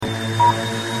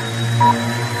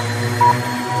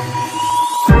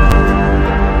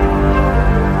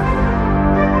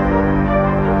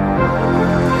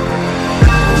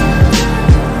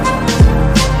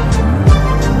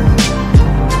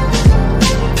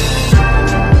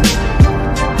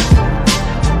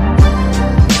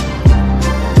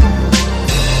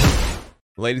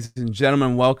Ladies and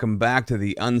gentlemen, welcome back to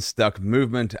the Unstuck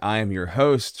Movement. I am your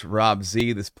host, Rob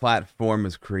Z. This platform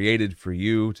is created for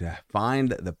you to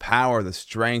find the power, the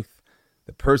strength,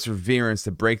 the perseverance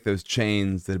to break those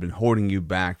chains that have been holding you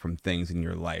back from things in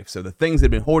your life. So the things that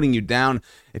have been holding you down,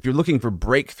 if you're looking for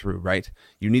breakthrough, right,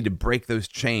 you need to break those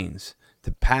chains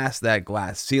to pass that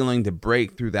glass ceiling, to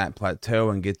break through that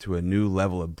plateau and get to a new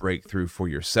level of breakthrough for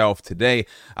yourself. Today,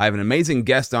 I have an amazing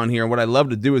guest on here. And what I love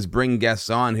to do is bring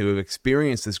guests on who have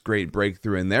experienced this great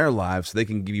breakthrough in their lives so they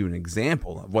can give you an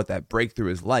example of what that breakthrough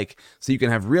is like, so you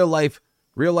can have real life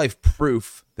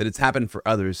proof that it's happened for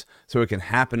others, so it can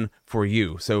happen for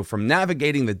you. So from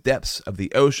navigating the depths of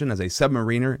the ocean as a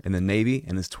submariner in the Navy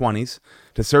in his 20s,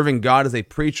 to serving God as a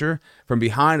preacher from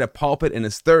behind a pulpit in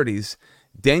his 30s,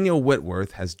 Daniel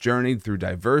Whitworth has journeyed through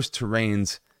diverse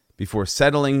terrains before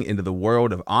settling into the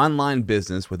world of online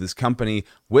business with his company,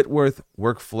 Whitworth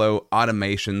Workflow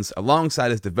Automations,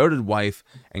 alongside his devoted wife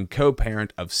and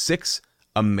co-parent of 6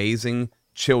 amazing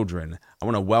children. I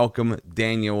want to welcome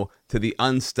Daniel to the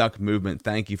Unstuck Movement.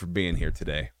 Thank you for being here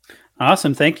today.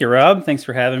 Awesome. Thank you, Rob. Thanks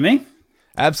for having me.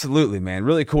 Absolutely, man.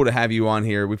 Really cool to have you on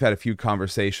here. We've had a few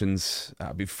conversations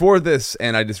before this,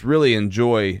 and I just really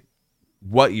enjoy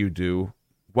what you do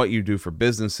for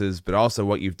businesses, but also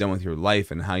what you've done with your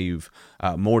life and how you've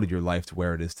molded your life to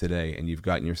where it is today, and you've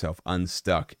gotten yourself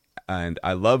unstuck. And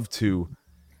I love to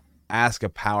ask a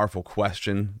powerful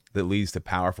question that leads to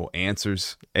powerful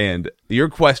answers. And your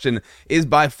question is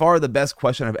by far the best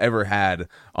question I've ever had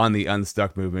on the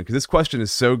Unstuck Movement, because this question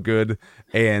is so good.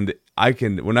 And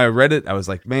when I read it, I was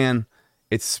like, man,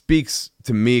 it speaks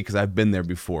to me because I've been there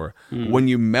before. When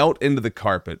you melt into the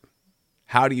carpet,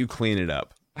 how do you clean it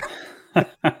up?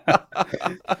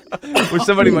 Which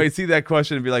somebody might see that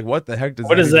question and be like, what the heck does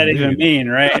that even mean?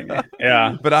 Right?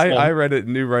 Yeah. But I read it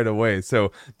and knew right away.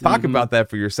 So talk about that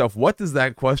for yourself. What does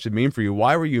that question mean for you?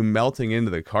 Why were you melting into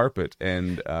the carpet?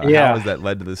 And how has that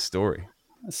led to this story?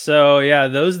 So yeah,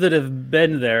 those that have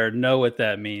been there know what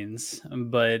that means.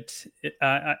 But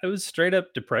it was straight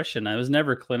up depression. I was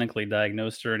never clinically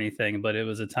diagnosed or anything, but it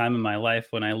was a time in my life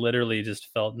when I literally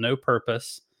just felt no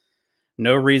purpose,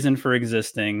 no reason for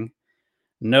existing,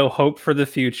 no hope for the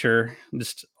future,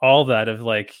 just all that of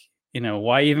like,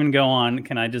 why even go on?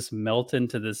 Can I just melt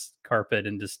into this carpet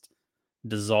and just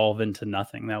dissolve into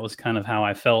nothing? That was kind of how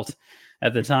I felt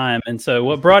at the time. And so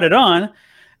what brought it on,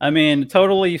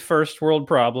 totally first world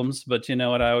problems, but you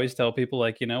know what? I always tell people,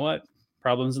 like,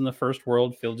 problems in the first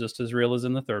world feel just as real as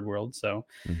in the third world. So,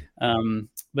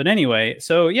 but anyway,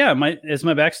 so yeah, as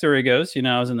my backstory goes,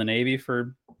 I was in the Navy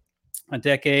for a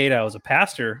decade. I was a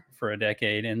pastor for a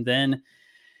decade. And then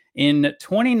in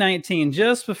 2019,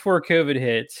 just before COVID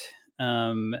hit,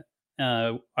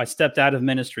 I stepped out of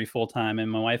ministry full time, and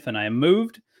my wife and I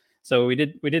moved. So we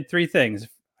did 3 things.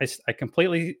 I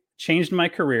completely changed my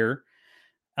career.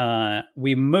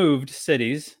 We moved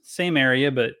cities, same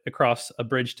area, but across a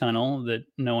bridge tunnel that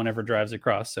no one ever drives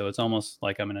across. So it's almost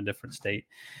like I'm in a different state.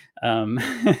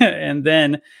 And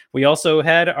then we also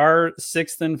had our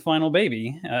 6th and final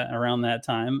baby around that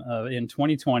time in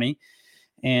 2020.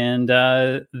 And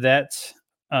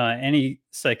any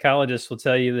psychologist will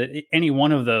tell you that any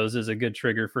one of those is a good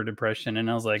trigger for depression. And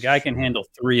I was like, I can handle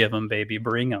 3 of them, baby,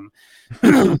 bring them.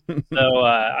 So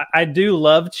I do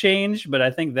love change, but I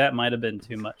think that might have been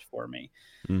too much for me.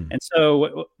 And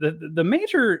so the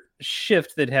major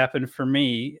shift that happened for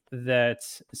me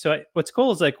what's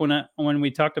cool is like when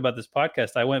we talked about this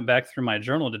podcast, I went back through my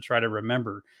journal to try to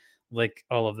remember like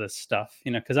all of this stuff,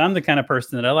 because I'm the kind of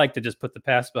person that I like to just put the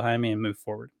past behind me and move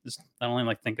forward. I don't even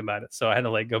like think about it. So I had to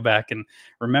like go back and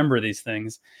remember these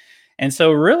things. And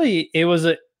so really it was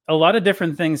a lot of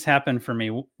different things happened for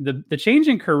me. The change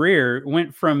in career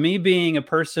went from me being a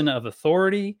person of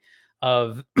authority,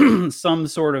 of some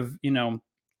sort of,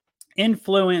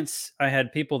 influence. I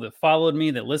had people that followed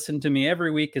me, that listened to me every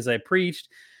week as I preached,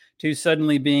 to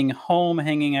suddenly being home,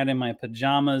 hanging out in my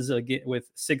pajamas with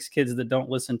 6 kids that don't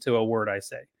listen to a word I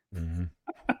say.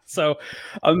 So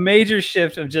a major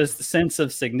shift of just the sense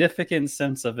of significance,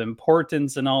 sense of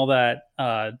importance, and all that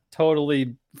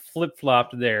totally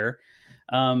flip-flopped there.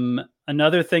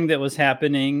 Another thing that was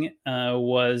happening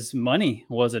was money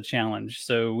was a challenge.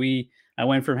 So I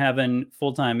went from having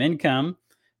full-time income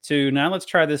to now let's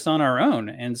try this on our own.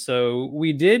 And so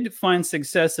we did find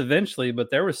success eventually,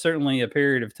 but there was certainly a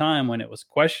period of time when it was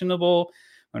questionable,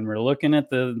 when we're looking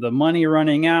at the money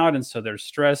running out. And so there's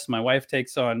stress. My wife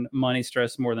takes on money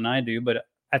stress more than I do. But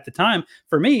at the time,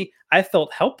 for me, I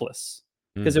felt helpless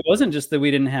because it wasn't just that we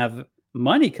didn't have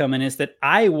money coming, it's that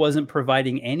I wasn't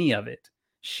providing any of it.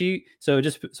 So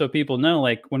just so people know,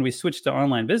 like when we switched to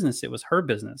online business, it was her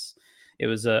business. It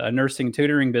was a nursing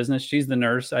tutoring business. She's the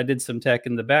nurse. I did some tech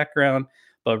in the background,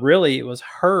 but really it was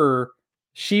her.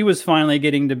 She was finally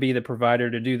getting to be the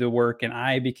provider to do the work, and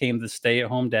I became the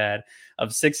stay-at-home dad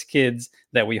of 6 kids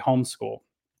that we homeschool.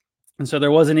 And so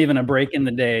there wasn't even a break in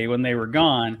the day when they were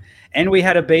gone. And we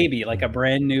had a baby, like a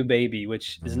brand new baby,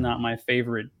 which is not my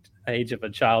favorite age of a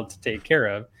child to take care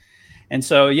of. And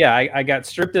so, yeah, I got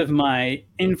stripped of my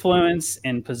influence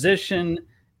and position.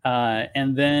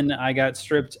 And then I got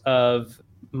stripped of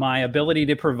my ability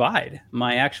to provide,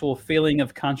 my actual feeling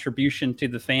of contribution to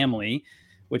the family,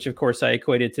 which, of course, I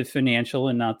equated to financial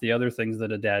and not the other things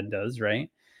that a dad does, right?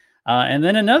 And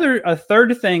then a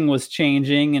third thing was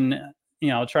changing, and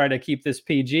I'll try to keep this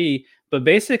PG. But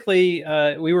basically,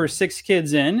 we were 6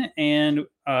 kids in, and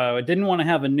didn't want to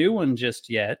have a new one just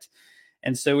yet.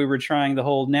 And so we were trying the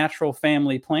whole natural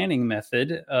family planning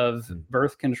method of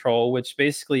birth control, which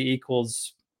basically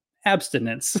equals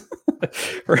abstinence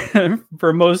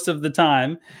for most of the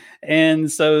time.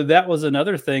 And so that was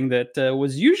another thing that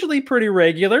was usually pretty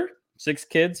regular. 6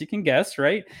 kids, you can guess,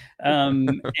 right?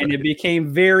 And it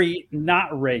became very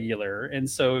not regular. And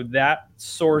so that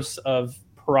source of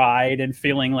pride and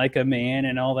feeling like a man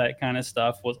and all that kind of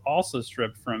stuff was also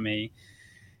stripped from me.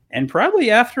 And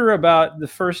probably after about the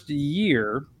first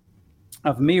year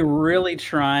of me really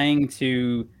trying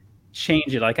to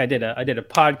change it, like I did a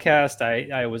podcast.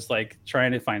 I was like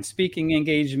trying to find speaking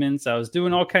engagements. I was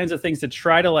doing all kinds of things to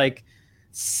try to like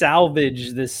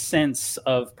salvage this sense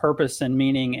of purpose and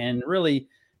meaning and really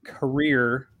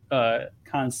career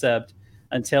concept,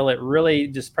 until it really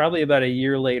just probably about a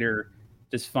year later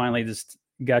just finally just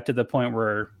got to the point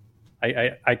where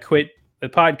I quit the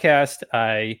podcast.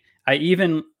 I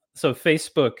even, so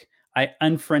Facebook, I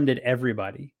unfriended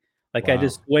everybody. Like, wow. I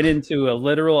just went into a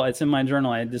literal, it's in my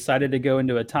journal, I decided to go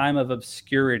into a time of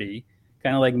obscurity,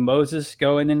 kind of like Moses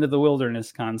going into the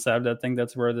wilderness concept. I think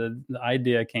that's where the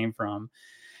idea came from.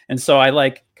 And so I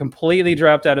like completely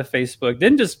dropped out of Facebook.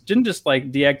 Didn't just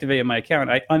like deactivate my account.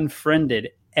 I unfriended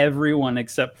everyone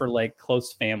except for like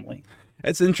close family.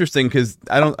 It's interesting because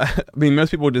I mean,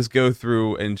 most people just go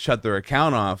through and shut their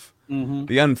account off. Mm-hmm.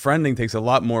 The unfriending takes a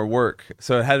lot more work.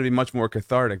 So it had to be much more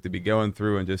cathartic to be going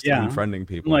through and just unfriending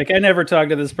people. Like, I never talked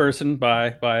to this person.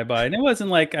 Bye. And it wasn't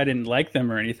like I didn't like them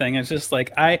or anything. It's just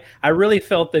like I really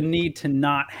felt the need to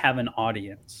not have an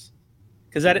audience.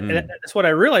 Because that's what I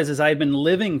realized is I've been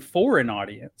living for an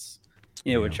audience.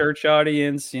 A church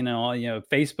audience,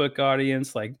 Facebook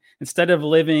audience. Like, instead of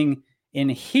living in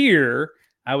here,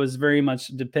 I was very much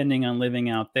depending on living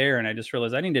out there. And I just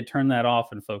realized I need to turn that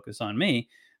off and focus on me,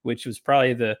 which was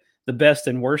probably the best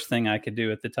and worst thing I could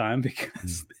do at the time,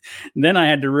 because then I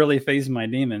had to really face my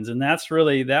demons. And that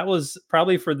was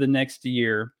probably for the next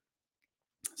year.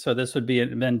 So this would be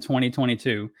then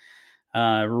 2022,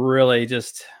 really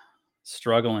just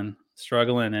struggling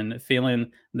and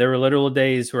feeling, there were literal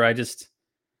days where I didn't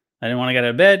want to get out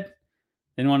of bed,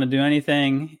 didn't want to do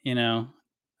anything,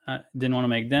 I didn't want to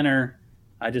make dinner.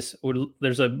 I just would,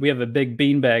 we have a big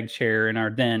beanbag chair in our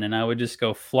den, and I would just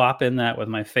go flop in that with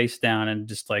my face down and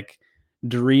just like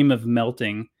dream of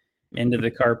melting into the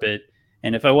carpet.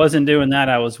 And if I wasn't doing that,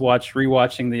 I was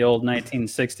rewatching the old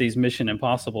 1960s Mission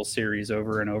Impossible series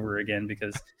over and over again,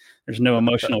 because there's no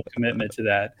emotional commitment to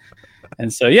that.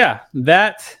 And so, yeah,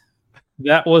 that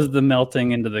was the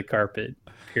melting into the carpet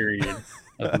period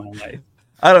of my life.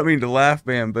 I don't mean to laugh,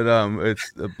 man, but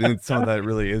it's some of that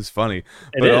really is funny.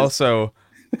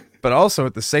 But also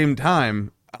at the same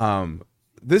time,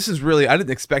 this is really, I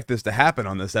didn't expect this to happen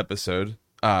on this episode.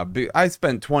 I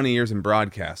spent 20 years in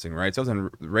broadcasting, right? So I was on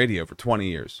radio for 20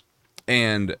 years.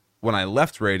 And when I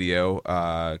left radio,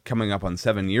 coming up on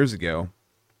 7 years ago,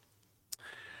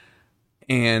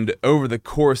 and over the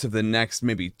course of the next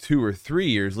maybe 2 or 3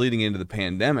 years leading into the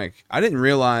pandemic, I didn't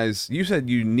realize, you said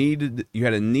you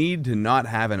had a need to not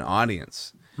have an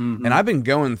audience. Mm-hmm. And I've been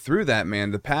going through that,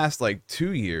 man. The past like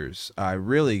 2 years, I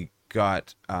really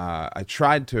I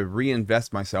tried to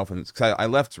reinvest myself in, because I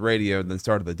left radio, then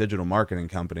started the digital marketing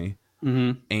company.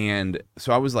 Mm-hmm. And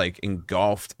so I was like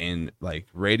engulfed in like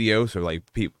radio. So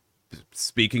like people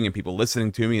speaking and people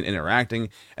listening to me and interacting,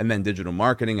 and then digital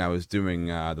marketing. I was doing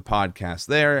the podcast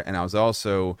there, and I was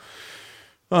also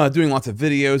doing lots of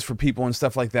videos for people and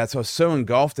stuff like that. So I was so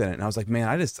engulfed in it, and I was like, man,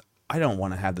 I don't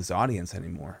want to have this audience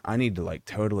anymore. I need to like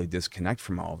totally disconnect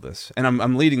from all of this. And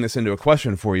I'm leading this into a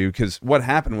question for you, because what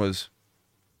happened was,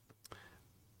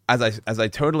 as I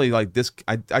totally like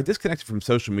I disconnected from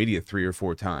social media 3 or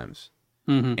 4 times.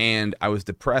 Mm-hmm. And I was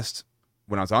depressed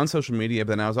when I was on social media, but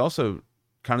then I was also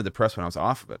kind of depressed when I was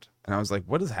off of it. And I was like,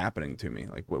 what is happening to me?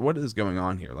 Like, what is going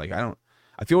on here? Like, I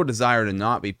feel a desire to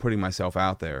not be putting myself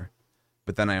out there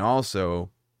but then I also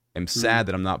am sad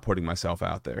that I'm not putting myself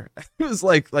out there. It was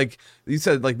like you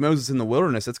said, like Moses in the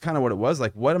wilderness. That's kind of what it was.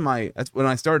 Like, what am I? That's when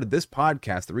I started this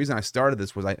podcast. The reason I started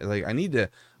this was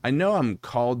I know I'm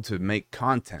called to make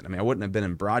content. I mean, I wouldn't have been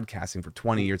in broadcasting for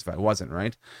 20 years if I wasn't,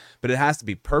 right? But it has to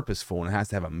be purposeful and it has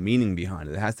to have a meaning behind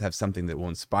it. It has to have something that will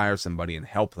inspire somebody and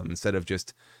help them instead of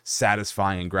just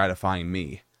satisfying and gratifying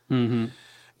me. Mm-hmm.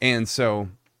 And so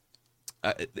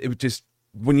it just,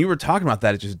 when you were talking about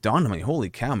that, it just dawned on me, holy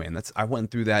cow, man, I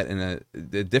went through that in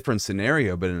a different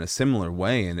scenario, but in a similar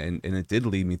way. And it did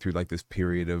lead me through like this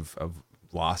period of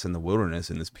loss in the wilderness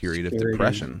and this period of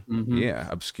depression. Mm-hmm. Yeah.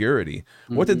 Obscurity.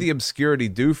 Mm-hmm. What did the obscurity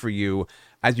do for you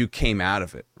as you came out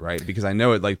of it? Right. Because I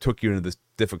know it like took you into this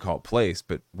difficult place,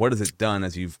 but what has it done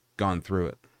as you've gone through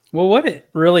it? Well, what it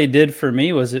really did for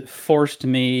me was it forced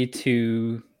me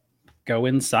to go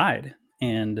inside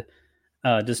and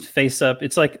just face up.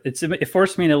 It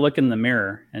forced me to look in the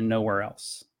mirror and nowhere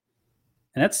else.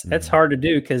 And that's hard to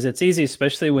do because it's easy,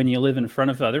 especially when you live in front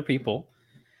of other people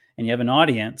and you have an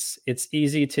audience. It's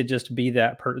easy to just be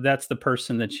that's the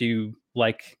person that you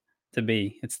like to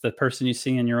be. It's the person you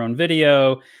see in your own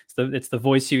video. It's the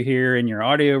voice you hear in your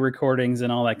audio recordings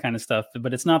and all that kind of stuff.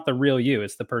 But it's not the real you.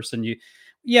 It's the person you.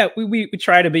 Yeah, we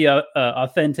try to be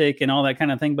authentic and all that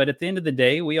kind of thing. But at the end of the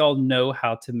day, we all know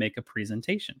how to make a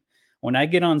presentation. When I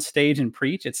get on stage and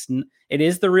preach, it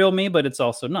is the real me, but it's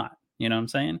also not. You know what I'm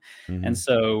saying? Mm-hmm. And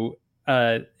so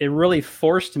it really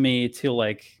forced me to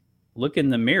like look in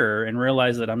the mirror and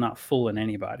realize that I'm not fooling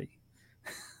anybody.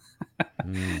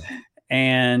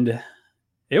 And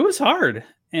it was hard.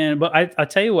 But I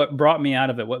tell you what brought me out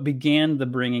of it, what began the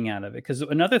bringing out of it. Because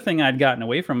another thing I'd gotten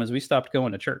away from is we stopped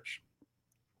going to church.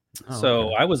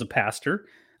 So I was a pastor.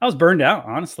 I was burned out,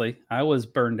 honestly. I was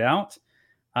burned out.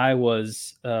 I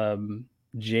was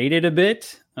jaded a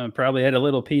bit. Probably had a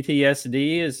little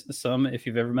PTSD, if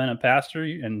you've ever been a pastor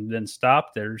and then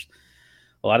stopped. There's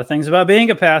a lot of things about being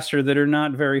a pastor that are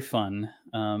not very fun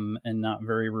and not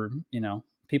very,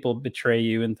 people betray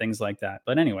you and things like that.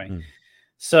 But anyway,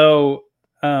 so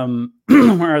where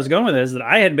I was going with it is that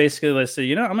I had basically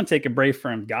said, I'm going to take a break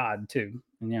from God too.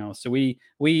 So we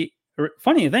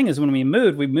funny thing is when we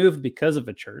moved because of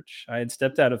a church. I had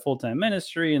stepped out of full-time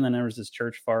ministry and then there was this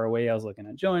church far away I was looking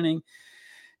at joining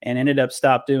and ended up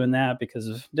stopped doing that because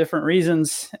of different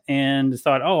reasons and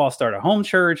thought, I'll start a home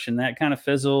church, and that kind of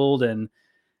fizzled. And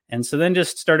so then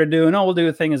just started doing, we'll do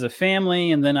a thing as a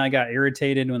family. And then I got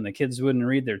irritated when the kids wouldn't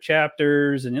read their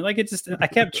chapters. And I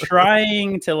kept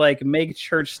trying to like make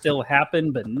church still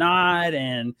happen, but not.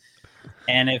 And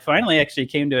it finally actually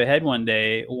came to a head one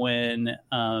day when,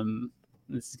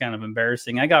 this is kind of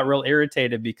embarrassing. I got real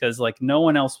irritated because like no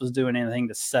one else was doing anything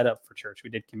to set up for church. We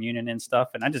did communion and stuff.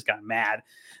 And I just got mad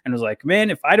and was like, man,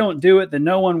 if I don't do it, then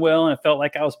no one will. And it felt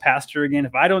like I was pastor again.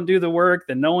 If I don't do the work,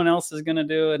 then no one else is going to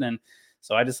do it. And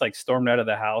so I just like stormed out of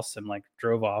the house and like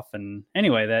drove off. And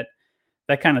anyway,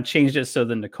 that kind of changed it. So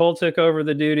then Nicole took over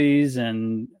the duties,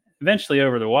 and eventually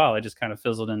over the while, it just kind of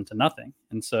fizzled into nothing.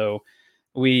 And so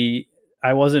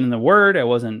I wasn't in the Word. I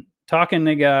wasn't talking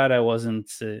to God. I wasn't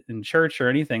in church or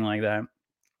anything like that.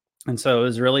 And so it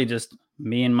was really just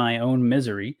me and my own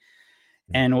misery.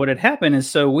 And what had happened is,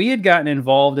 so we had gotten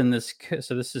involved in this.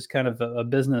 So this is kind of a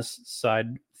business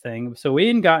side thing. So we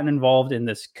had gotten involved in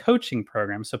this coaching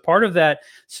program. So part of that,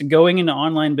 so going into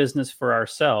online business for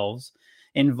ourselves,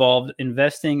 involved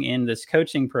investing in this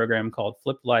coaching program called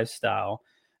Flip Lifestyle.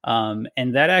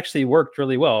 And that actually worked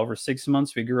really well. Over 6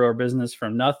 months, we grew our business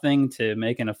from nothing to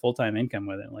making a full-time income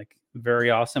with it. Like, very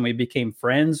awesome. We became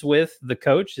friends with the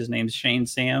coach. His name's Shane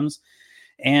Sams.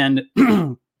 And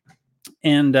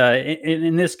in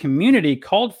this community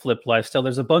called Flip Lifestyle,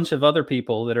 there's a bunch of other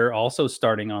people that are also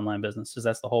starting online businesses.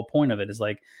 That's the whole point of it, is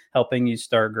like helping you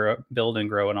start, build and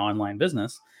grow an online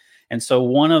business. And so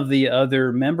one of the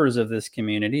other members of this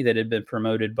community that had been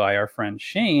promoted by our friend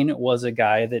Shane was a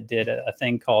guy that did a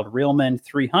thing called Real Men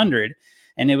 300.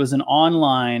 And it was an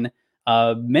online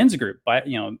men's group,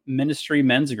 ministry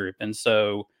men's group. And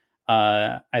so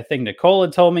I think Nicole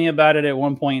had told me about it at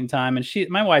one point in time. And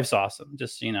my wife's awesome.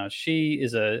 Just, she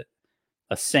is a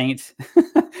saint.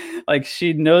 Like,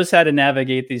 she knows how to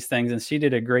navigate these things. And she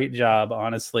did a great job,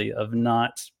 honestly, of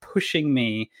not pushing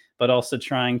me, but also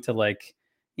trying to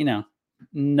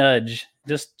nudge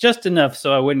just enough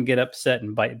so I wouldn't get upset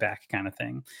and bite back, kind of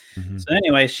thing. Mm-hmm. So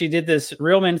anyway, she did this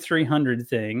Real Men 300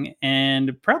 thing.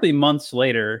 And probably months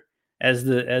later, as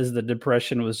the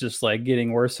depression was just like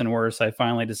getting worse and worse, I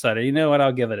finally decided, you know what,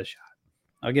 I'll give it a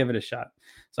shot.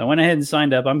 So I went ahead and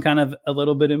signed up. I'm kind of a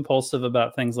little bit impulsive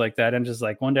about things like that. And just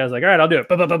like one day I was like, all right, I'll do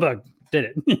it.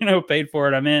 Did it, paid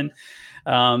for it. I'm in.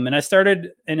 And I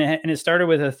started, and it started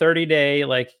with a 30-day,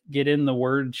 like, get in the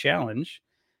word challenge.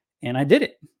 And I did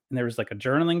it. And there was like a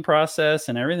journaling process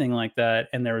and everything like that.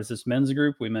 And there was this men's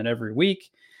group. We met every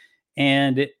week.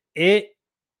 And it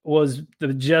was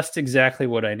just exactly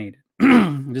what I needed.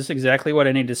 Just exactly what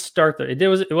I needed to start there.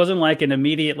 It wasn't like an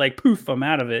immediate, like, poof, I'm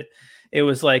out of it. It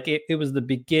was like, it was the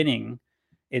beginning.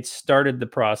 It started the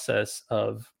process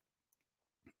of,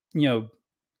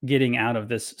 getting out of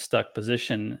this stuck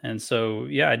position. And so,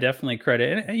 yeah, I definitely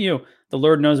credit, and, the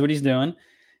Lord knows what he's doing,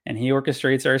 and he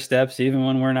orchestrates our steps even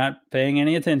when we're not paying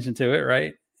any attention to it.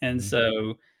 Right. And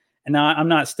so, and now I'm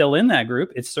not still in that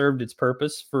group. It served its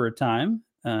purpose for a time,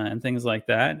 and things like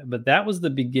that. But that was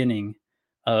the beginning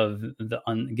of the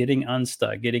getting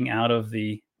unstuck, getting out of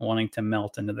the wanting to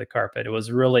melt into the carpet. It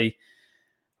was really,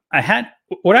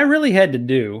 what I really had to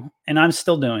do, and I'm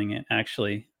still doing it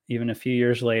actually, even a few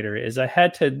years later, is I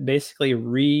had to basically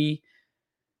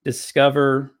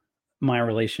rediscover my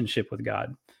relationship with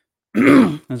God.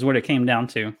 Is what it came down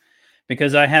to,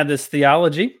 because I had this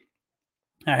theology.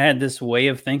 I had this way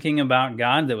of thinking about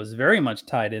God that was very much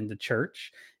tied into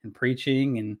church and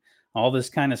preaching and all this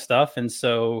kind of stuff. And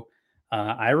so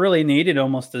I really needed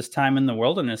almost this time in the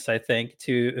wilderness, I think,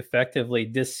 to effectively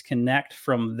disconnect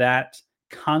from that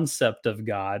concept of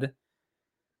God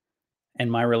and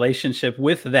my relationship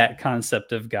with that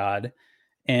concept of God,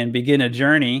 and begin a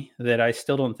journey that I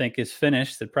still don't think is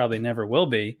finished, that probably never will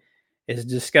be, is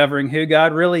discovering who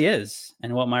God really is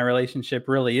and what my relationship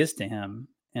really is to him.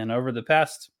 And over the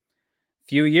past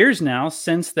few years now,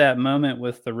 since that moment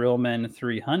with the Real Men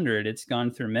 300, it's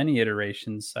gone through many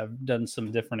iterations. I've done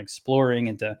some different exploring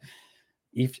into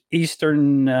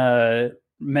Eastern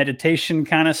meditation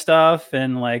kind of stuff.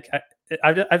 And like,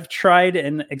 I've tried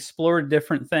and explored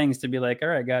different things to be like, all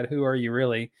right, God, who are you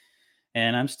really?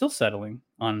 And I'm still settling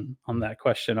on that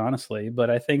question, honestly. But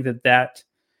I think that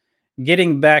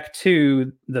getting back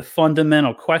to the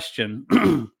fundamental question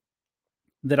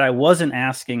that I wasn't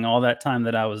asking all that time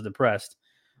that I was depressed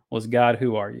was, God,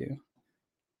 who are you?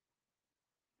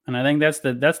 And I think that's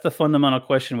the fundamental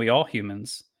question we all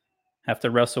humans have to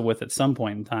wrestle with at some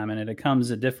point in time. And it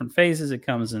comes at different phases. It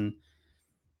comes in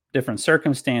different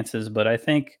circumstances. But I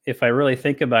think if I really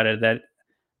think about it,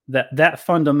 that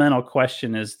fundamental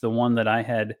question is the one that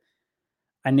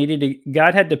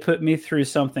God had to put me through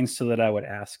something so that I would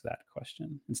ask that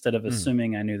question instead of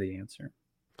assuming I knew the answer.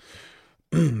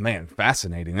 Man,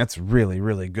 fascinating. That's really,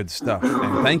 really good stuff.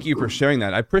 And thank you for sharing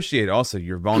that. I appreciate also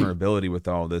your vulnerability with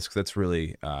all this, because that's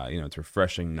really, it's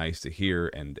refreshing, nice to hear,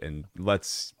 and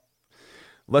lets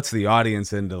the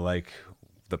audience into like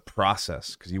the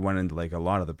process, because you went into like a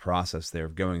lot of the process there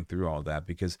of going through all that.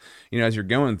 Because, as you're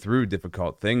going through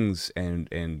difficult things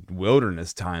and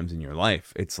wilderness times in your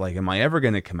life, it's like, am I ever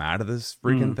going to come out of this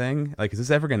freaking thing? Like, is this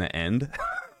ever going to end?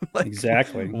 Like,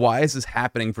 exactly. Why is this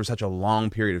happening for such a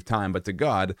long period of time? But to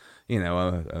God,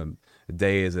 a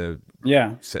day is a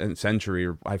century,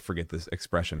 or I forget this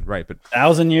expression, right? But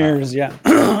 1,000 years, yeah.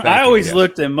 I always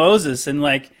looked at Moses, and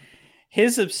like,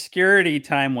 his obscurity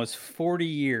time was 40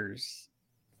 years.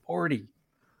 40.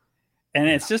 And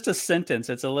it's just a sentence.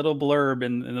 It's a little blurb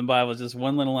in the Bible, just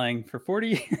one little line for 40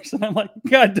 years. And I'm like,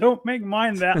 God, don't make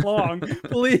mine that long,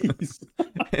 please.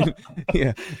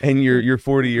 And your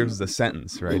 40 years is a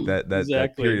sentence, right? That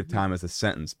Exactly. period of time is a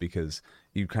sentence, because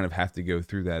you kind of have to go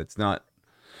through that. It's not,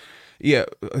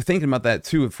 thinking about that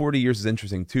too, 40 years is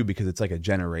interesting too, because it's like a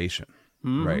generation.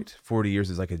 Right. 40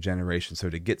 years is like a generation. So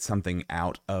to get something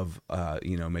out of,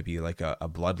 maybe like a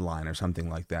bloodline or something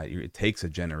like that, it takes a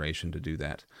generation to do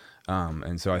that.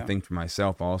 And so I think for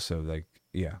myself also, like,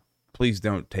 please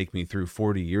don't take me through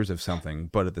 40 years of something,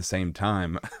 but at the same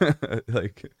time,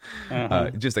 like,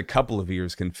 just a couple of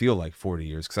years can feel like 40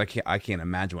 years, because I can't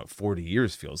imagine what 40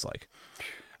 years feels like.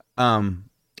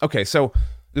 Okay. So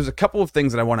there's a couple of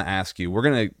things that I want to ask you. We're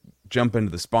going to jump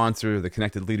into the sponsor, the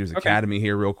Connected Leaders Academy,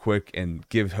 here real quick, and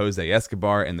give Jose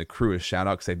Escobar and the crew a shout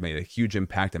out, because they've made a huge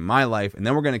impact in my life. And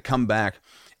then we're going to come back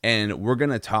and we're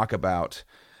going to talk about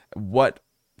what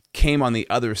came on the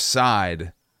other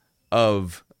side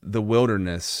of the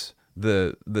wilderness,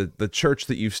 the church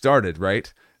that you've started,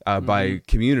 right? By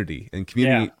community in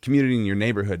your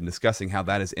neighborhood, and discussing how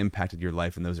that has impacted your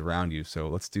life and those around you. So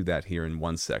let's do that here in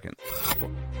 1 second.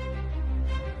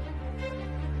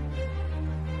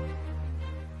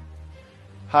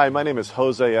 Hi, my name is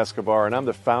Jose Escobar, and I'm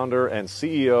the founder and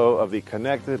CEO of the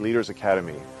Connected Leaders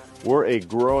Academy. We're a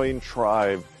growing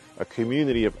tribe, a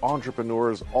community of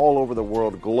entrepreneurs all over the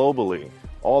world, globally,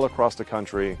 all across the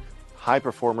country, high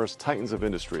performers, titans of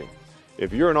industry.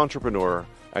 If you're an entrepreneur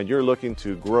and you're looking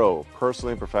to grow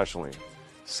personally and professionally,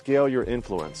 scale your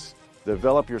influence,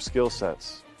 develop your skill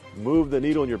sets, move the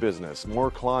needle in your business, more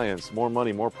clients, more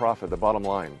money, more profit, the bottom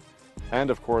line. And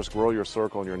of course, grow your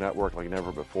circle and your network like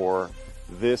never before.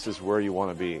 This is where you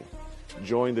want to be.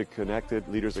 Join the Connected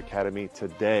Leaders Academy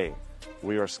today.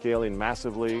 We are scaling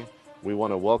massively. We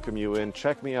want to welcome you in.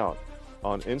 Check me out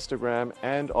on Instagram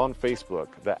and on Facebook,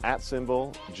 the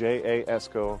 @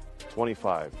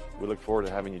 JASCO25. We look forward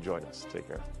to having you join us. Take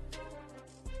care.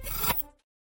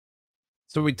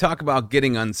 So we talk about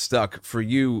getting unstuck. For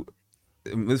you,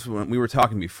 this when we were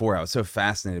talking before, I was so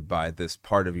fascinated by this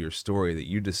part of your story that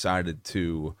you decided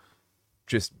to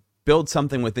just build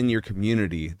something within your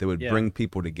community that would bring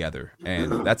people together.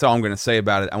 And that's all I'm going to say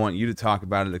about it. I want you to talk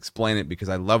about it, explain it, because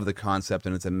I love the concept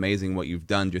and it's amazing what you've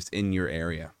done just in your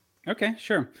area. Okay,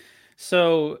 sure.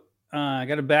 So I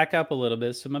got to back up a little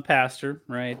bit. So I'm a pastor,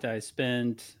 right? I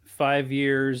spent 5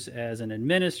 years as an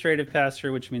administrative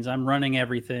pastor, which means I'm running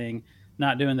everything,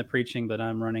 not doing the preaching, but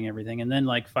I'm running everything. And then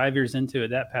like 5 years into it,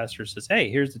 that pastor says, "Hey,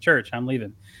 here's the church. I'm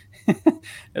leaving." It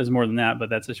was more than that,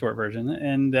 but that's a short version.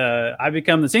 And I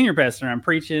become the senior pastor. I'm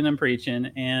preaching.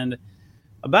 And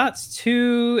about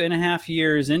 2.5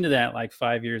 years into that, like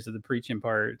 5 years of the preaching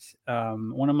part,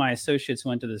 one of my associates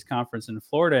went to this conference in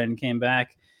Florida and came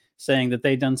back saying that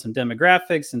they'd done some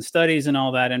demographics and studies and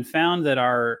all that, and found that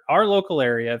our local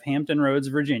area of Hampton Roads,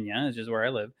 Virginia, which is where I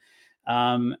live,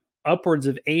 upwards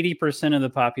of 80% of the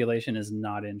population is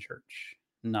not in church.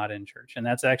 And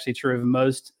that's actually true of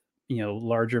most,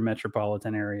 larger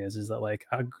metropolitan areas, is that like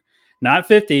not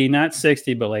 50, not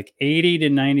 60, but like 80 to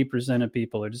 90% of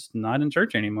people are just not in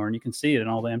church anymore. And you can see it in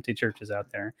all the empty churches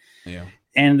out there. Yeah.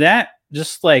 And that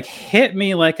just like hit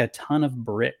me like a ton of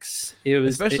bricks. It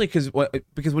was especially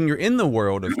because when you're in the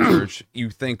world of church, you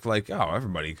think like, oh,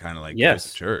 everybody kind of like goes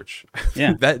to church.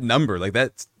 Yeah. That number, like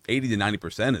that's 80 to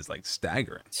 90% is like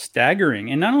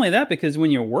staggering. And not only that, because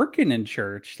when you're working in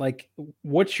church, like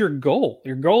what's your goal?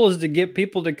 Your goal is to get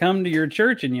people to come to your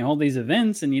church, and you hold these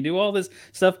events and you do all this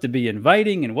stuff to be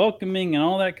inviting and welcoming and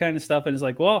all that kind of stuff. And it's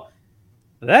like, well,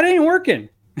 that ain't working.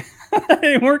 That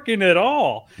ain't working at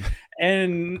all.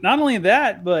 And not only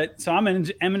that, but so I'm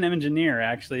an engineer,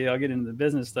 actually. I'll get into the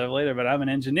business stuff later, but I'm an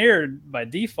engineer by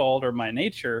default or by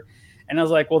nature. And I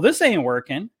was like, well, this ain't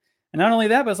working. And not only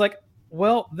that, but it's like,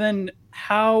 well, then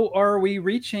how are we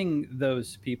reaching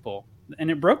those people? And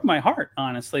it broke my heart,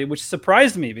 honestly, which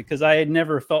surprised me because I had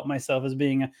never felt myself as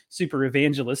being a super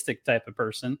evangelistic type of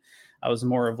person. I was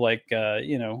more of like,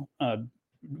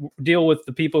 deal with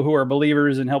the people who are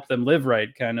believers and help them live right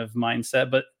kind of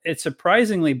mindset. But it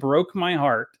surprisingly broke my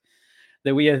heart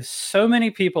that we have so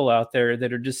many people out there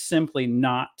that are just simply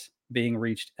not being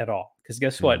reached at all. Because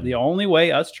guess what? The only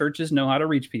way us churches know how to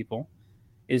reach people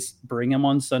is bring them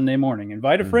on Sunday morning,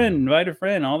 invite a friend,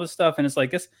 all this stuff. And it's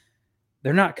like,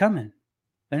 they're not coming.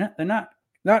 They're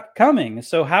not coming.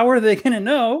 So how are they going to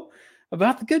know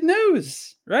about the good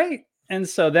news? Right. And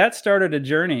so that started a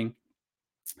journey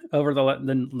over the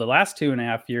last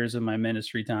 2.5 years of my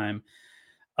ministry time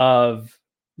of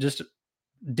just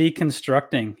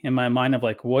deconstructing in my mind of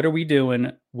like, what are we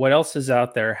doing? What else is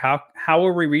out there? How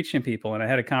are we reaching people? And I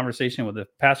had a conversation with a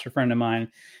pastor friend of mine,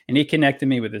 and he connected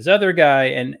me with this other guy.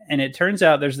 And it turns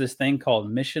out there's this thing called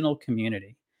missional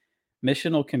community.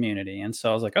 And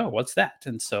so I was like, oh, what's that?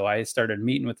 And so I started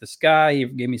meeting with this guy. He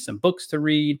gave me some books to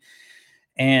read.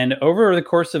 And over the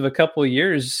course of a couple of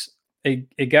years,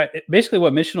 it got basically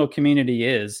what missional community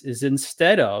is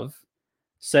instead of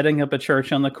setting up a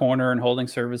church on the corner and holding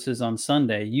services on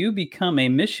Sunday, you become a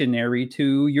missionary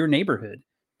to your neighborhood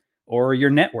or your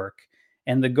network.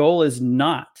 And the goal is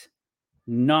not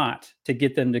to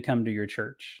get them to come to your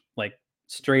church, like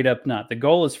straight up not. The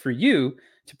goal is for you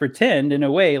to pretend in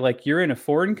a way like you're in a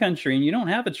foreign country and you don't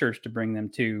have a church to bring them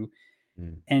to.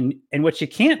 And what you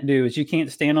can't do is you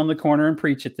can't stand on the corner and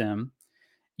preach at them.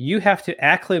 You have to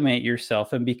acclimate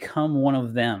yourself and become one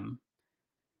of them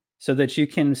so that you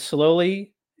can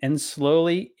slowly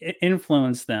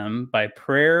influence them by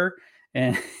prayer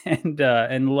and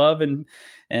love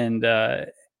and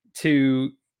to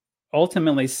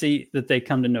ultimately see that they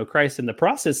come to know Christ. And the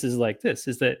process is like this,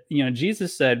 is that,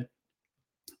 Jesus said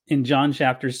in John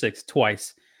chapter 6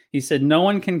 twice, he said, no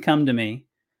one can come to me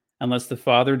unless the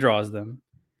Father draws them.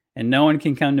 And no one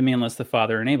can come to me unless the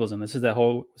Father enables them. This is that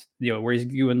whole, where he's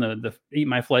doing the eat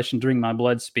my flesh and drink my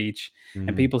blood speech.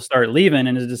 And people start leaving,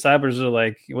 and his disciples are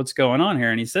like, what's going on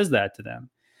here? And he says that to them.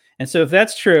 And so if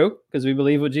that's true, because we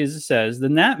believe what Jesus says,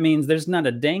 then that means there's not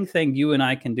a dang thing you and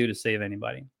I can do to save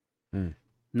anybody.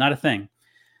 Not a thing.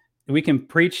 We can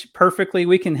preach perfectly.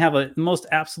 We can have a most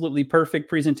absolutely perfect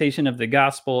presentation of the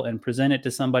gospel and present it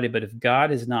to somebody. But if God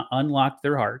has not unlocked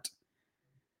their heart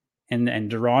and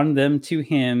drawn them to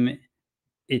him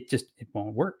it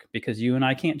won't work because you and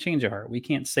I can't change a heart. We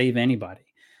can't save anybody.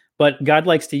 But God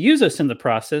likes to use us in the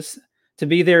process to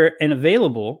be there and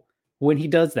available when he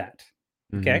does that.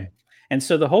 Okay. Mhm. And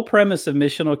so the whole premise of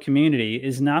missional community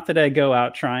is not that I go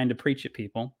out trying to preach at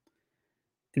people.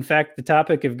 In fact, the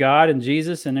topic of God and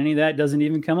Jesus and any of that doesn't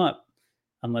even come up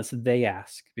unless they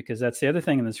ask, because that's the other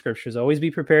thing in the scriptures. Always be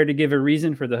prepared to give a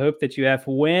reason for the hope that you have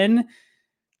when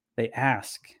they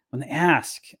ask. When they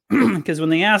ask, because when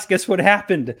they ask, guess what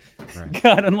happened? Right.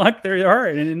 God unlocked their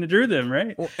heart and drew them,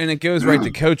 right? Well, and it goes right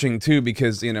to coaching too,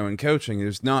 because, you know, in coaching,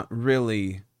 there's not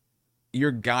really,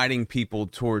 you're guiding people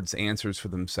towards answers for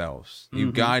themselves.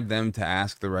 You guide them to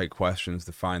ask the right questions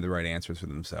to find the right answers for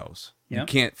themselves. You Yep.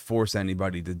 can't force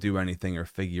anybody to do anything or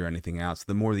figure anything out. So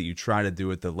the more that you try to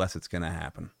do it, the less it's going to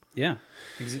happen. Yeah,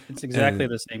 it's exactly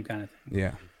the same kind of thing.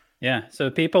 Yeah. Yeah. So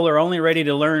people are only ready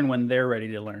to learn when they're ready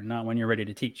to learn, not when you're ready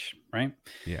to teach, right?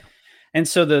 Yeah. And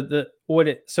so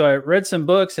so I read some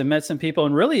books and met some people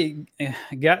and really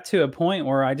got to a point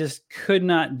where I just could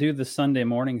not do the Sunday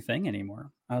morning thing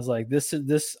anymore. I was like,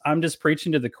 I'm just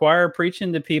preaching to the choir,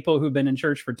 preaching to people who've been in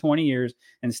church for 20 years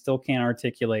and still can't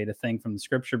articulate a thing from the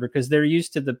scripture because they're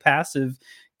used to the passive,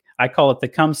 I call it the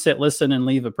come, sit, listen, and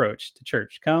leave approach to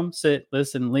church. Come, sit,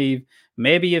 listen, leave.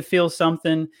 Maybe you feel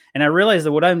something. And I realized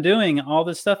that what I'm doing, all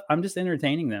this stuff, I'm just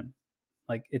entertaining them.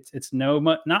 Like it's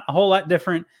not a whole lot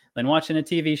different than watching a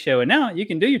TV show. And now you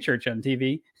can do your church on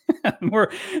TV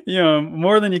more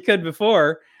than you could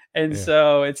before. And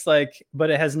so it's like, but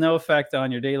it has no effect on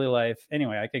your daily life.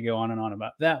 Anyway, I could go on and on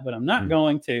about that, but I'm not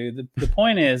going to. The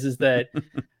point is that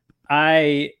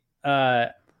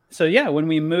when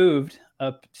we moved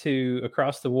up to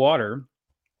across the water,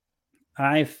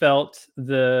 I felt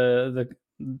I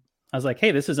was like,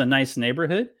 hey, this is a nice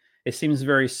neighborhood. It seems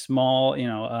very small,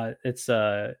 it's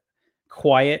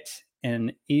quiet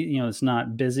and, it's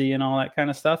not busy and all that kind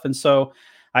of stuff. And so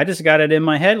I just got it in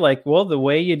my head, like, well, the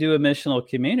way you do a missional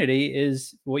community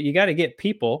is you got to get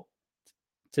people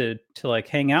to like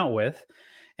hang out with.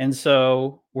 And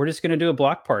so we're just going to do a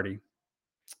block party.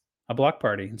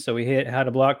 And so we had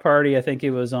a block party. I think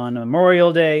it was on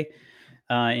Memorial Day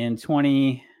in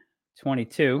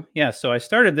 2022. Yeah. So I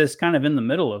started this kind of in the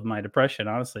middle of my depression,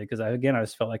 honestly, because I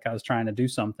just felt like I was trying to do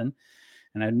something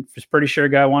and I was pretty sure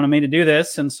God wanted me to do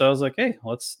this. And so I was like, hey,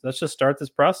 let's just start this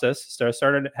process. So I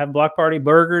started to have block party,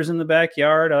 burgers in the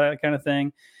backyard, all that kind of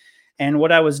thing. And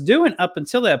what I was doing up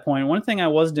until that point, one thing I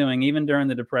was doing even during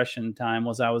the depression time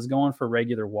was I was going for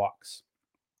regular walks.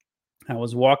 I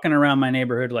was walking around my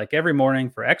neighborhood like every morning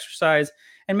for exercise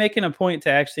and making a point to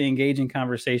actually engage in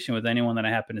conversation with anyone that I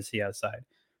happened to see outside,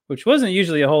 which wasn't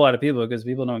usually a whole lot of people because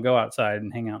people don't go outside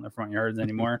and hang out in their front yards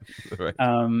anymore. Right.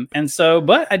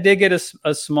 But I did get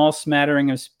a small smattering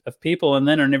of people. And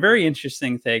then a very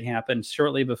interesting thing happened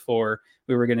shortly before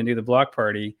we were going to do the block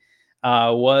party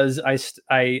was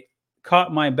I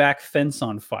caught my back fence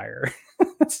on fire.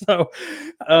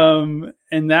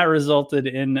 And that resulted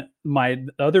in my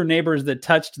other neighbors that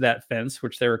touched that fence,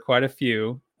 which there were quite a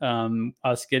few,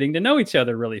 us getting to know each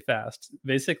other really fast.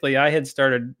 Basically, I had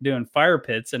started doing fire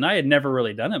pits and I had never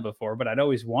really done it before, but I'd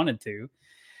always wanted to.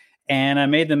 And I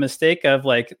made the mistake of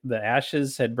like the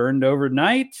ashes had burned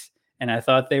overnight and I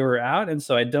thought they were out. And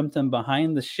so I dumped them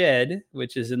behind the shed,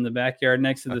 which is in the backyard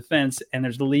next to the fence. And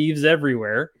there's leaves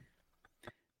everywhere.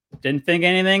 Didn't think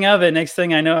anything of it. Next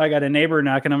thing I know, I got a neighbor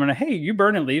knocking on my door. Hey, you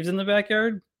burning leaves in the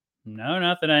backyard? No,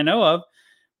 not that I know of.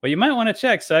 Well, you might want to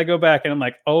check. So I go back and I'm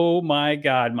like, oh my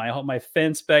God, my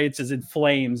fence base is in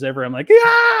flames everywhere. I'm like,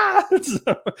 yeah.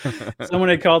 So someone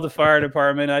had called the fire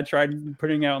department. I tried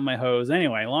putting out my hose.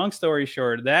 Anyway, long story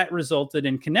short, that resulted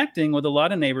in connecting with a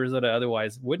lot of neighbors that I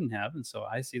otherwise wouldn't have. And so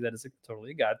I see that as a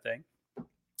totally God thing. So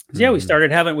yeah, we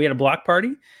had a block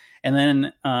party. And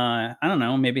then, I don't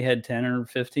know, maybe had 10 or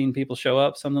 15 people show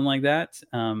up, something like that.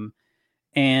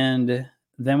 And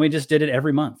then we just did it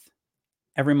every month.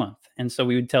 And so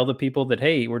we would tell the people that,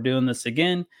 hey, we're doing this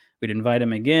again. We'd invite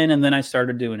them again. And then I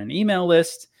started doing an email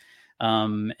list.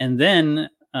 And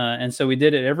so we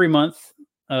did it every month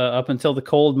up until the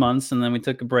cold months. And then we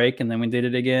took a break and then we did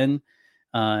it again.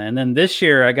 And then this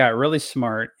year I got really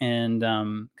smart. And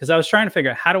because I was trying to figure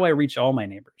out how do I reach all my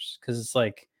neighbors? Because it's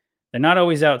like, they're not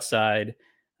always outside.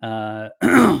 And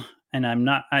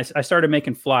I started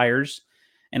making flyers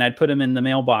and I'd put them in the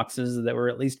mailboxes that were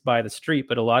at least by the street,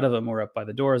 but a lot of them were up by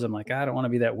the doors. I'm like, I don't want to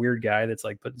be that weird guy that's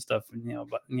like putting stuff,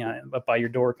 up by your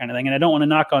door kind of thing. And I don't want to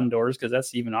knock on doors because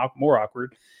that's even more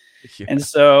awkward. Yeah. And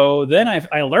so then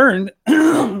I learned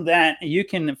that you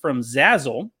can, from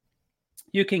Zazzle,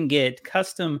 you can get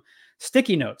custom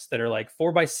sticky notes that are like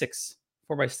 4x6,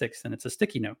 and it's a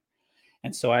sticky note.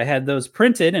 And so I had those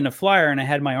printed in a flyer, and I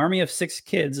had my army of 6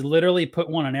 kids literally put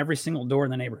one on every single door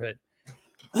in the neighborhood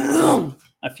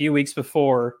a few weeks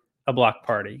before a block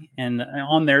party. And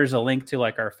on there's a link to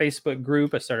like our Facebook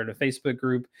group. I started a Facebook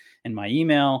group in my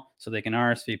email so they can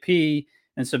RSVP.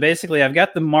 And so basically I've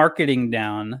got the marketing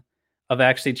down of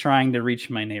actually trying to reach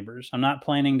my neighbors. I'm not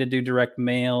planning to do direct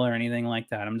mail or anything like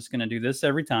that. I'm just going to do this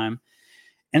every time.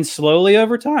 And slowly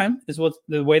over time is what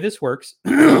the way this works.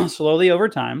 Slowly over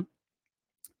time,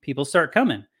 people start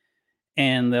coming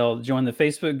and they'll join the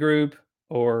Facebook group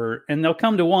and they'll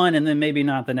come to one and then maybe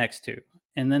not the next two.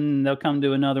 And then they'll come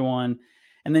to another one.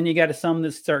 And then you got some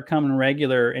that start coming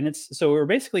regular. And so we're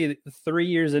basically 3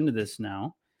 years into this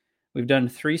now. We've done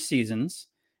 3 seasons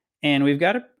and we've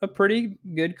got a pretty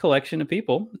good collection of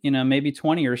people, maybe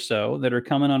 20 or so that are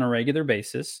coming on a regular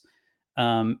basis.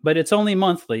 But it's only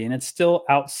monthly and it's still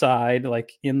outside,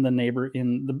 like in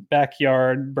the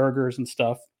backyard, burgers and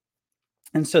stuff.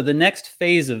 And so the next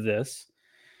phase of this,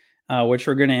 which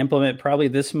we're going to implement probably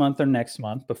this month or next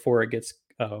month before it gets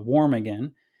warm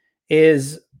again,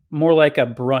 is more like a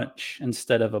brunch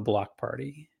instead of a block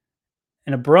party.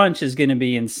 And a brunch is going to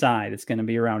be inside. It's going to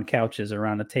be around couches,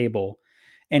 around a table.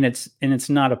 And it's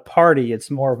not a party.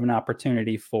 It's more of an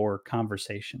opportunity for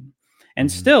conversation. And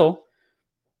still,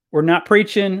 we're not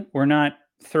preaching. We're not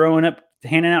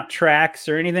handing out tracts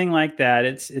or anything like that.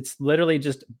 It's literally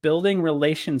just building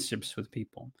relationships with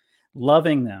people,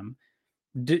 loving them,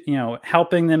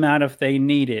 helping them out if they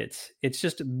need it. It's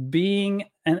just being,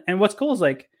 and what's cool is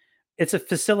like, it's a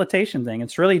facilitation thing.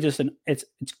 It's really just it's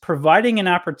providing an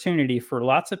opportunity for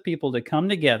lots of people to come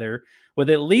together with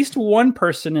at least one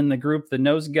person in the group that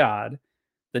knows God,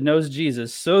 that knows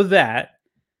Jesus, so that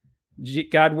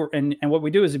God, and what we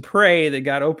do is we pray that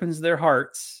God opens their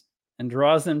hearts and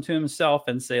draws them to himself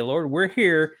and say, Lord, we're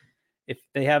here if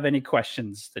they have any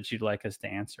questions that you'd like us to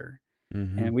answer.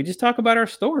 And we just talk about our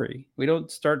story. We don't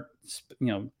start,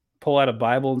 pull out a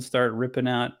Bible and start ripping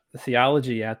out the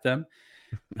theology at them.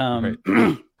 Right.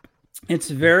 It's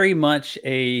very much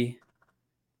you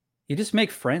just make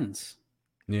friends.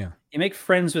 Yeah. You make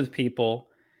friends with people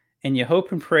and you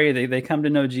hope and pray they come to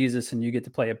know Jesus and you get to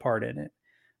play a part in it.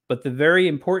 But the very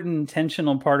important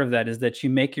intentional part of that is that you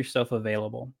make yourself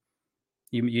available.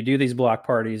 You do these block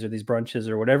parties or these brunches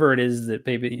or whatever it is that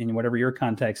maybe in whatever your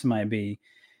context might be,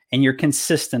 and you're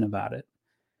consistent about it.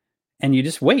 And you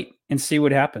just wait and see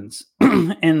what happens.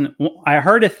 And I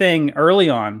heard a thing early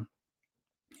on,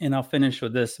 and I'll finish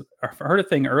with this. I heard a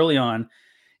thing early on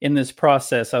in this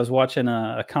process. I was watching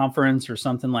a conference or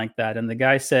something like that. And the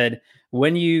guy said,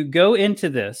 when you go into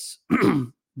this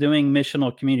doing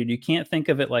missional community, you can't think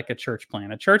of it like a church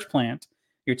plant. A church plant,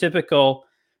 your typical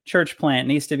church plant,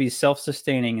 needs to be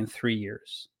self-sustaining in 3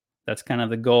 years. That's kind of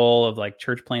the goal of like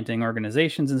church planting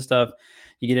organizations and stuff.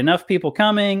 You get enough people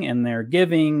coming and they're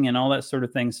giving and all that sort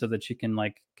of thing so that you can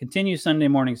like continue Sunday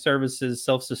morning services,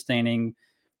 self-sustaining,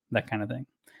 that kind of thing.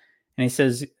 And he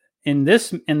says, in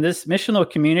this missional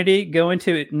community, go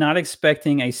into it not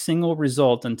expecting a single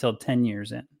result until 10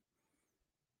 years in.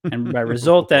 And by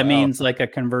result, that means like a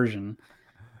conversion.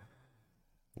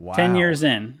 Wow. 10 years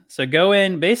in. So go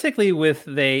in basically with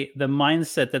the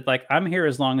mindset that like, I'm here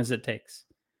as long as it takes.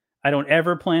 I don't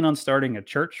ever plan on starting a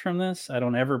church from this. I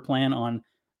don't ever plan on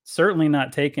certainly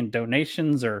not taking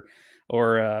donations or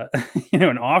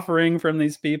an offering from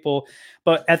these people.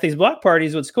 But at these block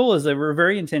parties, what's cool is that we're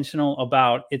very intentional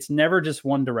about, it's never just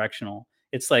one directional.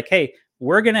 It's like, hey,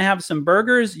 we're going to have some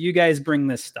burgers. You guys bring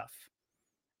this stuff.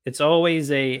 It's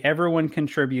always everyone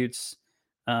contributes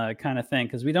kind of thing.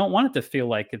 Cause we don't want it to feel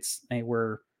like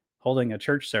we're holding a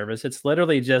church service. It's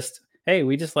literally just, hey,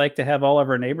 we just like to have all of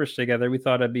our neighbors together. We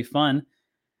thought it'd be fun.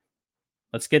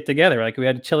 Let's get together. Like we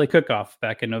had a chili cook-off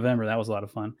back in November. That was a lot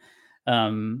of fun.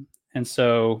 And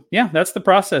so, yeah, that's the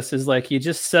process, is like you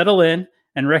just settle in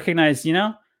and recognize,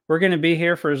 we're going to be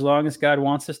here for as long as God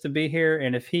wants us to be here.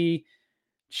 And if he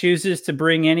chooses to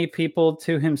bring any people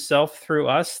to himself through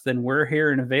us, then we're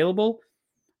here and available.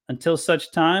 Until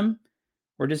such time,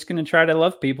 we're just going to try to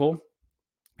love people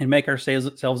and make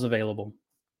ourselves available.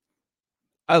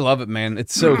 I love it, man.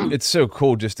 It's so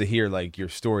cool just to hear like your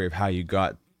story of how you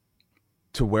got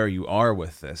to where you are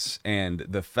with this, and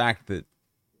the fact that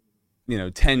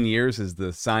 10 years is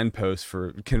the signpost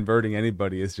for converting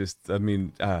anybody is just,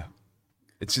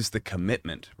 it's just the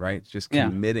commitment, right? Just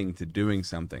committing to doing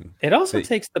something. It also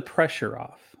takes the pressure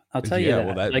off. I'll tell you that.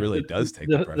 Well, that like really does take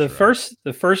the pressure off.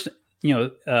 The first,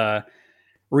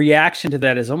 reaction to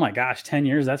that is, oh my gosh, 10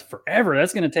 years, that's forever.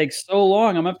 That's going to take so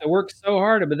long. I'm going to have to work so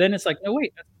hard. But then it's like, no,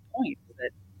 wait, that's the point. That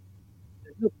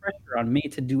there's no pressure on me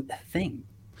to do a thing.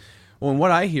 Well, and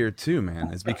what I hear too,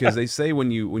 man, is because they say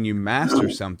when you master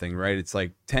something, right, it's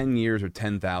like 10 years or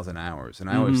 10,000 hours. And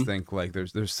I always think like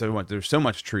there's so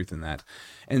much truth in that.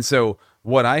 And so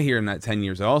what I hear in that 10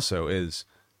 years also is,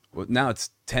 well, now it's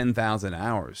 10,000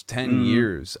 hours, 10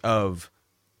 years of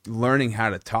learning how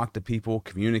to talk to people,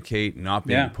 communicate, not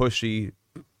being pushy,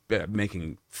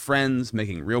 making friends,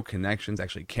 making real connections,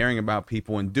 actually caring about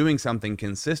people, and doing something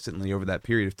consistently over that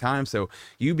period of time. So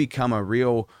you become a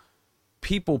real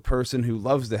people person who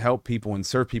loves to help people and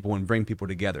serve people and bring people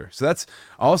together. So that's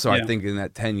also, I think, in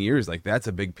that 10 years, like that's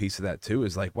a big piece of that too,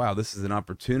 is like, wow, this is an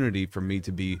opportunity for me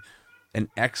to be an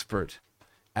expert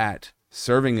at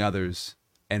serving others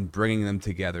and bringing them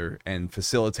together and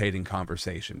facilitating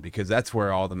conversation, because that's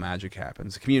where all the magic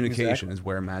happens. Communication is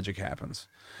where magic happens.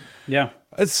 Yeah.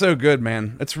 It's so good,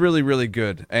 man. It's really, really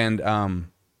good. And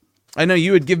I know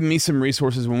you had given me some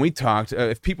resources when we talked.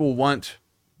 If people want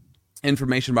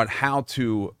information about how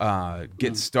to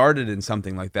get started in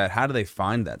something like that, how do they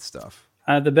find that stuff?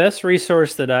 The best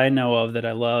resource that I know of that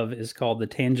I love is called The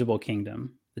Tangible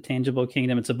Kingdom. The Tangible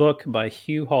Kingdom. It's a book by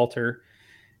Hugh Halter.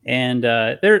 And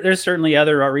there's certainly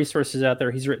other resources out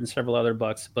there. He's written several other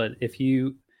books, but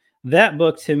that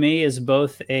book to me is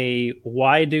both a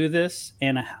why do this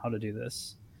and a how to do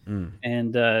this.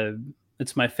 And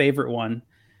it's my favorite one.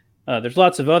 There's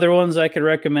lots of other ones I could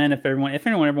recommend. If anyone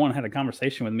ever had a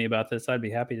conversation with me about this, I'd be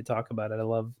happy to talk about it. I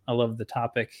love the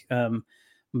topic.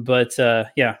 But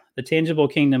The Tangible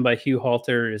Kingdom by Hugh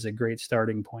Halter is a great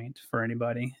starting point for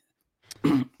anybody.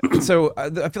 So I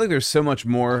feel like there's so much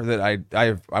more that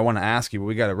I want to ask you, but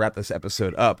we got to wrap this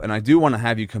episode up. And I do want to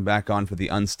have you come back on for the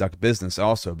Unstuck Business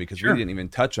also, because we didn't even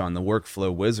touch on the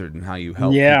Workflow Wizard and how you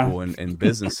help people and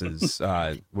businesses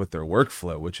with their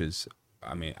workflow, which is,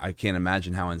 I mean, I can't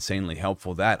imagine how insanely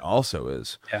helpful that also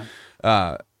is. Yeah.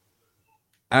 I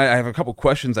have a couple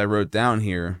questions I wrote down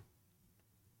here.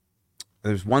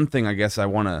 There's one thing I guess I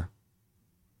want to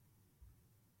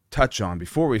touch on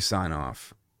before we sign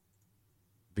off,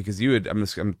 because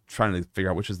I'm trying to figure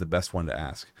out which is the best one to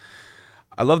ask.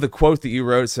 I love the quote that you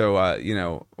wrote. So,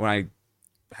 when I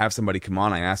have somebody come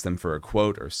on, I ask them for a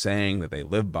quote or saying that they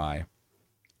live by.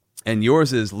 And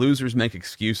yours is, losers make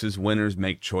excuses, winners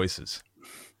make choices.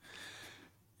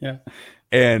 Yeah.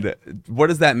 And what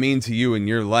does that mean to you in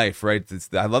your life, right?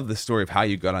 I love the story of how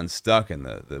you got unstuck and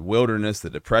the wilderness, the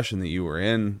depression that you were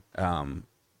in.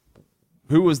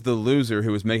 Who was the loser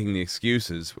who was making the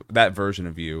excuses, that version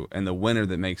of you, and the winner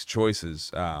that makes choices?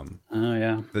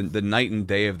 The night and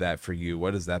day of that for you,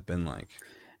 what has that been like?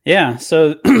 Yeah,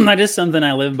 so that is something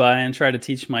I live by and try to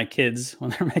teach my kids when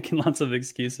they're making lots of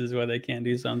excuses why they can't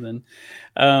do something.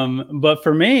 But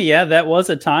for me, that was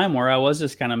a time where I was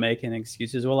just kind of making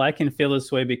excuses. Well, I can feel this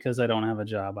way because I don't have a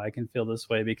job. I can feel this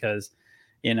way because,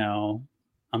 I'm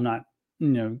not,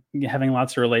 having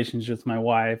lots of relations with my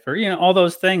wife, or, all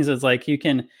those things. It's like you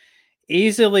can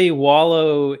easily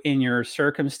wallow in your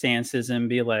circumstances and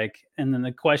be like, and then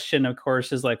the question, of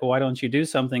course, is like, well, why don't you do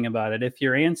something about it? If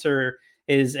your answer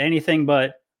is anything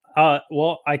but,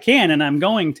 well, I can, and I'm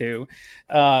going to,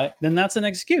 then that's an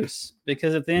excuse,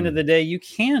 because at the end of the day, you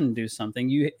can do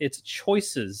something. It's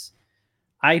choices.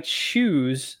 I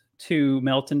choose to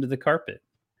melt into the carpet.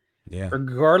 Yeah.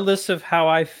 Regardless of how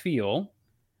I feel,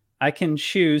 I can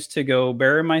choose to go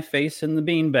bury my face in the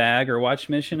beanbag or watch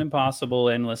Mission Impossible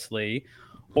endlessly,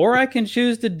 or I can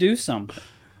choose to do something,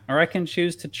 or I can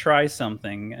choose to try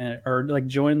something, or like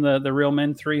join the Real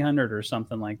Men 300 or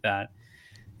something like that.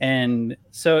 And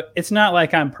so it's not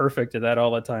like I'm perfect at that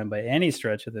all the time by any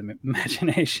stretch of the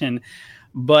imagination,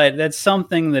 but that's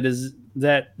something that is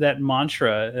that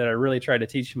mantra that I really try to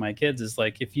teach my kids is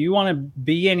like, if you want to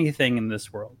be anything in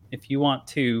this world, if you want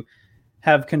to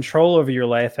have control over your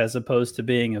life as opposed to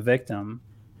being a victim,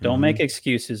 don't make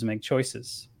excuses, make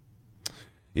choices.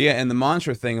 Yeah, and the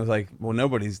mantra thing was like, well, I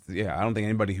don't think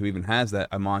anybody who even has a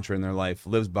mantra in their life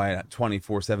lives by it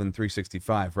 24/7,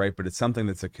 365, right? But it's something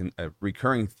that's a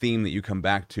recurring theme that you come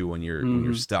back to when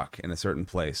you're stuck in a certain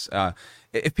place.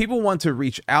 If people want to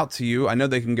reach out to you, I know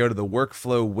they can go to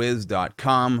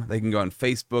theworkflowwiz.com. They can go on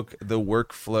Facebook, The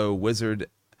Workflow Wizard.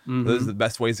 Those are the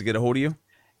best ways to get a hold of you?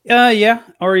 Yeah,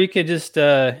 or you could just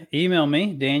email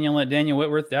me,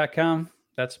 Daniel@danielwhitworth.com.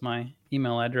 That's my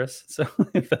email address. So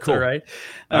if that's cool. All right.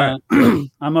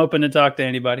 I'm open to talk to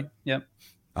anybody. Yep.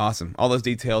 Awesome. All those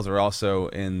details are also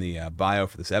in the bio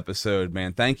for this episode,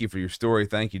 man. Thank you for your story.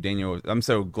 Thank you, Daniel. I'm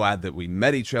so glad that we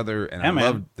met each other, and I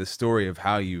love the story of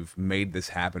how you've made this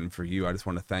happen for you. I just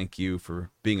want to thank you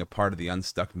for being a part of the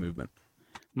Unstuck movement.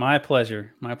 My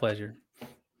pleasure. My pleasure.